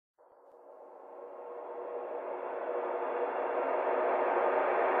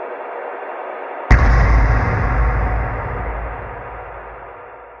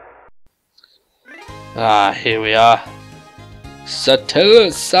Ah, here we are.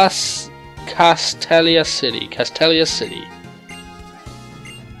 Castelia City. Castelia City.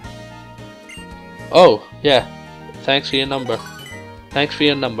 Oh, yeah. Thanks for your number. Thanks for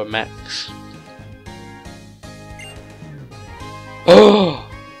your number, Max. Oh!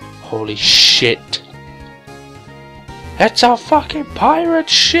 Holy shit. It's a fucking pirate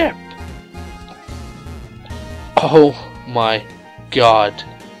ship! Oh my god.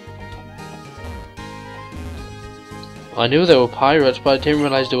 I knew they were pirates, but I didn't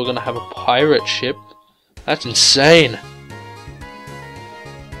realize they were gonna have a pirate ship. That's insane.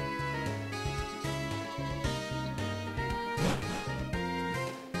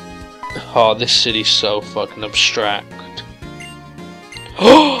 Oh, this city's so fucking abstract.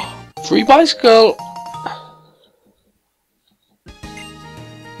 Oh! Free bicycle!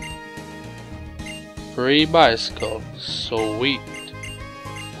 Free bicycle. Sweet.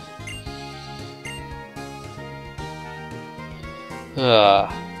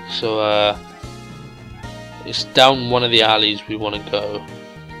 So it's down one of the alleys we want to go.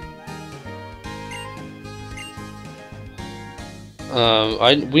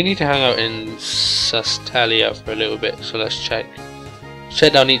 We need to hang out in Castelia for a little bit, so let's check.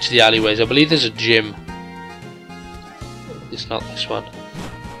 Check down each of the alleyways. I believe there's a gym. It's not this one.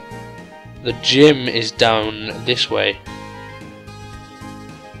 The gym is down this way.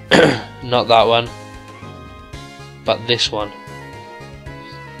 Not that one, but this one.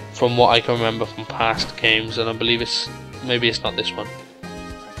 From what I can remember from past games, and I believe maybe it's not this one.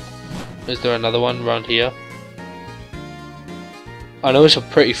 Is there another one around here? I know it's a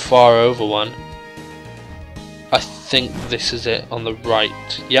pretty far over one. I think this is it on the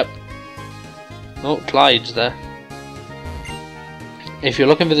right. Yep. Oh, Clyde's there. If you're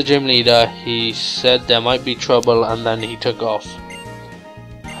looking for the gym leader, he said there might be trouble and then he took off.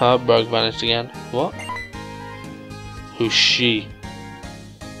 Herberg vanished again. What? Who's she?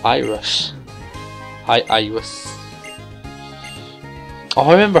 Iris. Hi, Iris. Oh,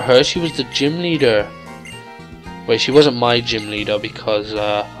 I remember her. She was the gym leader. Wait, she wasn't my gym leader because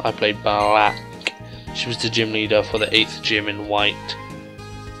I played black. She was the gym leader for the 8th gym in white.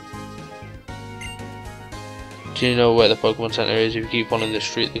 Do you know where the Pokemon Center is? If you keep following the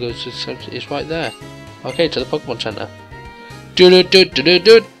street that goes to the center, it's right there. Okay, to the Pokemon Center.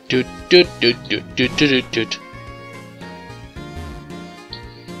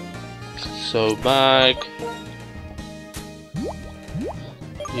 So back.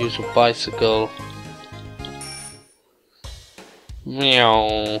 Use a bicycle.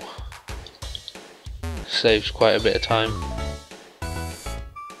 Meow. Saves quite a bit of time.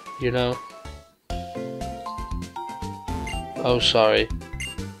 You know. Oh, sorry.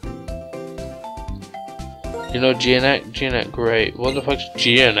 You know Geonet? Geonet, great. What the fuck's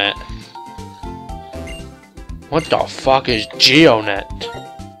Geonet? What the fuck is Geonet?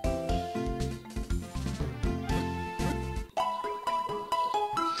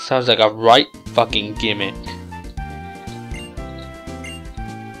 Sounds like a right fucking gimmick.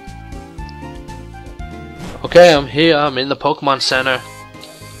 Okay, I'm here. I'm in the Pokemon Center.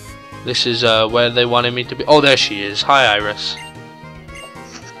 This is where they wanted me to be. Oh, there she is. Hi, Iris.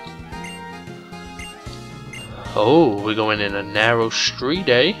 Oh, we're going in a narrow street,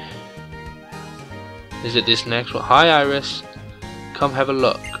 eh? Is it this next one? Hi, Iris. Come have a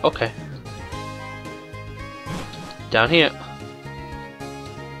look. Okay. Down here.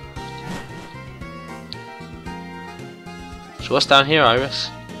 So what's down here,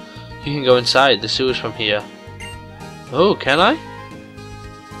 Iris? You can go inside. The sewer's from here. Oh, can I?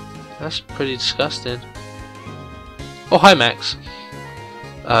 That's pretty disgusting. Oh, hi, Max.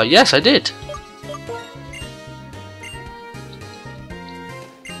 Yes, I did.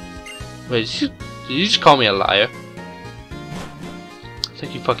 Wait, did you just call me a liar? I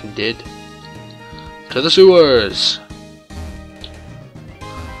think you fucking did. To the sewers!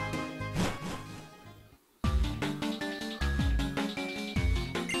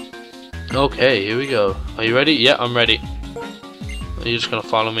 Okay, here we go. Are you ready? Yeah, I'm ready. Are you just gonna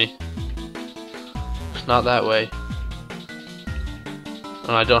follow me? It's not that way.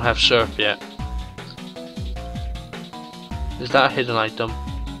 And I don't have surf yet. Is that a hidden item?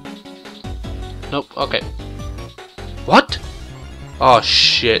 Nope, okay. What? Oh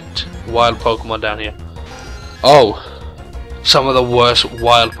shit. Wild Pokemon down here. Oh. Some of the worst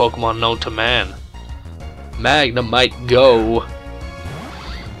wild Pokemon known to man. Magnemite, go.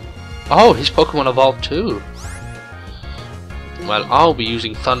 Oh, his Pokemon evolved too. Well, I'll be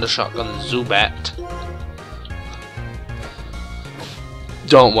using Thunder Shock on the Zubat.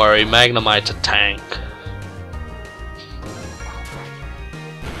 Don't worry, Magnemite's a tank.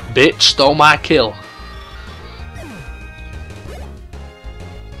 Bitch stole my kill.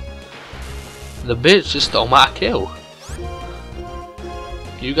 The bitch just stole my kill.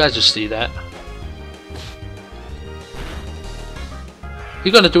 You guys just see that.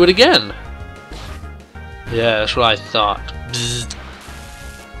 You're gonna do it again. Yeah, that's what I thought. Bzzzt.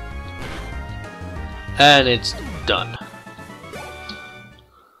 And it's done.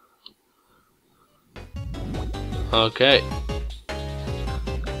 Okay.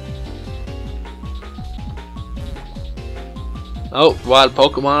 Oh, wild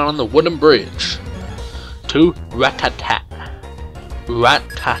Pokemon on the wooden bridge. Two Ratata.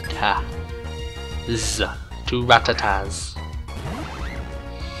 Ratata. Two Ratatas.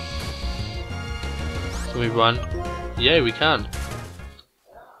 Can we run? Yeah, we can.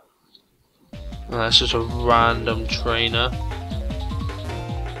 Oh, that's just a random trainer.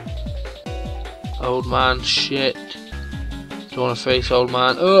 Old man, shit. Don't want to face old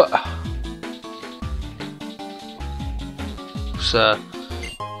man. Ugh. It's a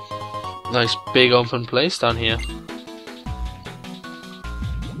nice big open place down here.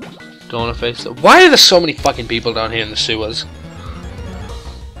 Don't want to face it. Why are there so many fucking people down here in the sewers?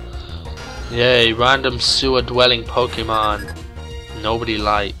 Yay, random sewer dwelling Pokemon. Nobody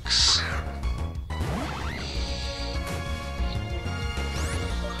likes.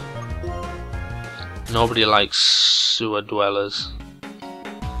 Nobody likes sewer dwellers.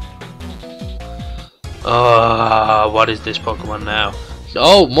 What is this Pokemon now?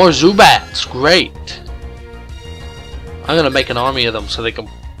 Oh, more Zubats! Great! I'm gonna make an army of them so we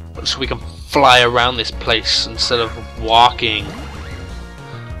can fly around this place instead of walking.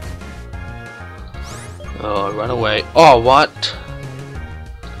 Oh, run away. Oh, what?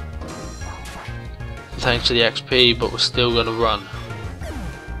 Thanks to the XP, but we're still gonna run.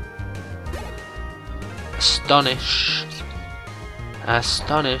 Astonish.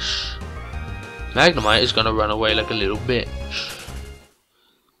 Astonish. Magnemite is gonna run away like a little bitch.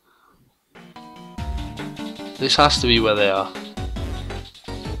 This has to be where they are.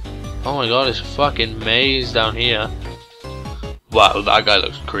 Oh my god, it's a fucking maze down here. Wow, that guy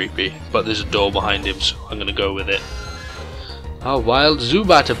looks creepy, but there's a door behind him, so I'm gonna go with it. A wild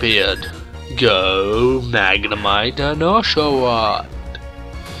Zubat appeared. Go, Magnemite, and Oshawott.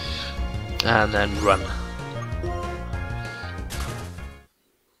 And then run.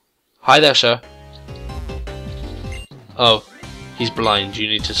 Hi there, sir. Oh, he's blind. You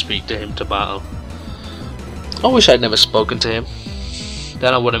need to speak to him to battle. I wish I'd never spoken to him.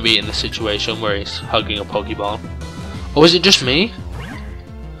 Then I wouldn't be in the situation where he's hugging a Pokeball. Or is it just me?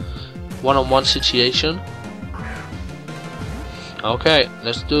 One-on-one situation? Okay,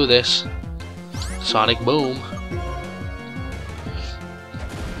 let's do this. Sonic Boom.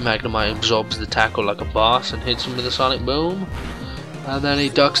 Magnemite absorbs the tackle like a boss and hits him with a Sonic Boom. And then he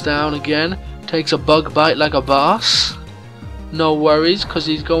ducks down again, takes a bug bite like a boss. No worries, because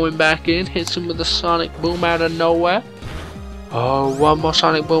he's going back in, hits him with a Sonic Boom out of nowhere. Oh, one more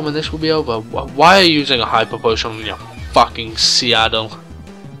Sonic Boom and this will be over. Why are you using a Hyper Potion in your fucking Seattle?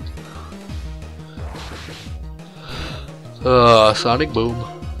 Sonic Boom.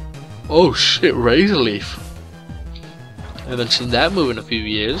 Oh shit, Razor Leaf. Haven't seen that move in a few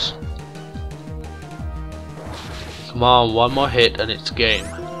years. Come on, one more hit and it's game.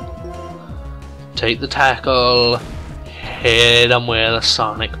 Take the tackle. Hit him with a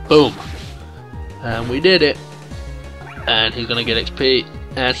Sonic Boom. And we did it. And he's gonna get XP.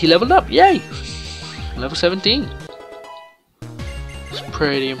 And he leveled up, yay! Level 17. It's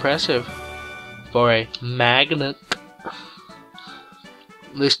pretty impressive for a magnet.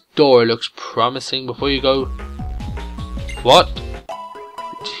 This door looks promising. Before you go... What?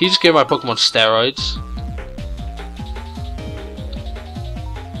 He just gave my Pokemon steroids.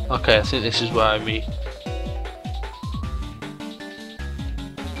 Okay, I think this is where I meet.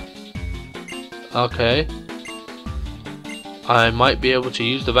 Okay. I might be able to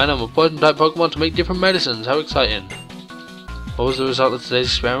use the venom of poison type Pokemon to make different medicines. How exciting. What was the result of today's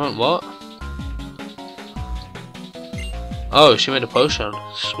experiment? What? Oh, she made a potion.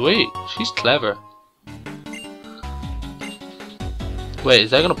 Sweet. She's clever. Wait,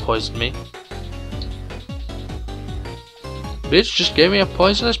 is that gonna poison me? Bitch just gave me a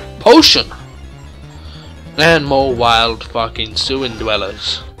poisonous potion! And more wild fucking sewer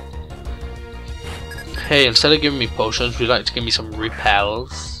dwellers. Hey, instead of giving me potions, would you like to give me some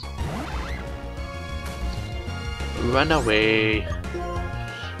repels? Run away.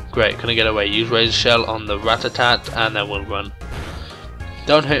 Great, can I get away? Use Razor Shell on the Ratatat and then we'll run.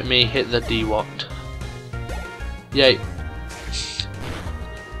 Don't hit me, hit the D-Watt. Yay.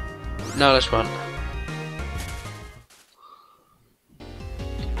 Now let's run.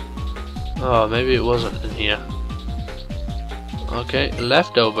 Oh, maybe it wasn't in here. Okay,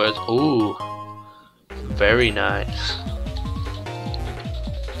 leftovers. Ooh. very nice.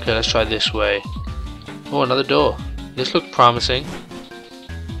 Okay, let's try this way. Oh, another door. This looked promising.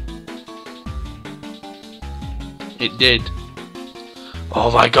 It did.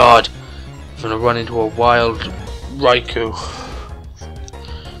 Oh my god! I'm gonna run into a wild Raikou.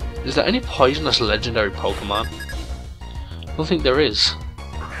 Is there any poisonous legendary Pokemon? I don't think there is.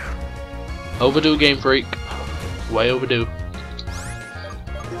 Overdue, Game Freak. Way overdue.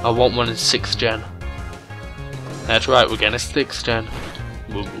 I want one in 6th gen. That's right, we're getting a 6th gen.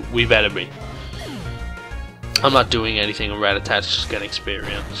 We better be. I'm not doing anything in Rattata to just get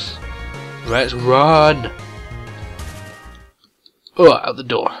experience. Let's run! Oh, out the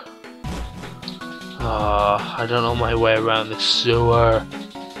door. I don't know my way around this sewer.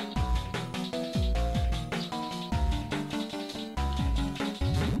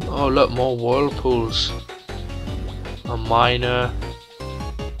 Oh look, more whirlpools. A miner.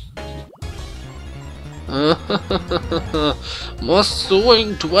 More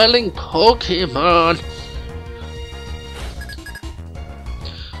sewing dwelling Pokemon.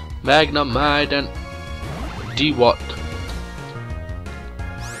 Magnemite and D-Watt.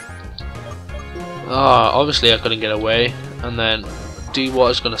 Obviously I couldn't get away, and then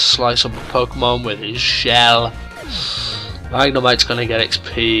D-Watt is gonna slice up a Pokemon with his shell. Magnemite's gonna get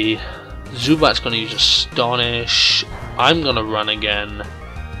XP. Zubat's gonna use Astonish. I'm gonna run again.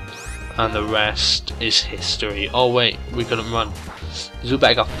 And the rest is history. Oh wait, we couldn't run.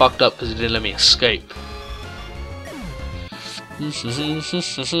 Zubat got fucked up because he didn't let me escape.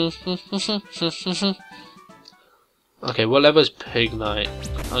 Okay, what level is Pignite?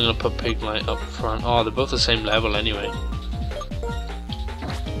 I'm gonna put Pignite up front. Oh, they're both the same level anyway.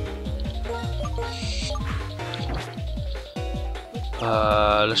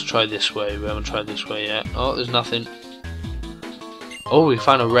 Let's try this way. We haven't tried this way yet. Oh, there's nothing. Oh, we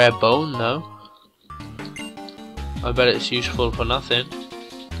found a rare bone though. I bet it's useful for nothing.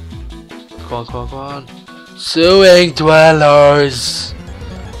 Come on, come on, come on. Sewing dwellers!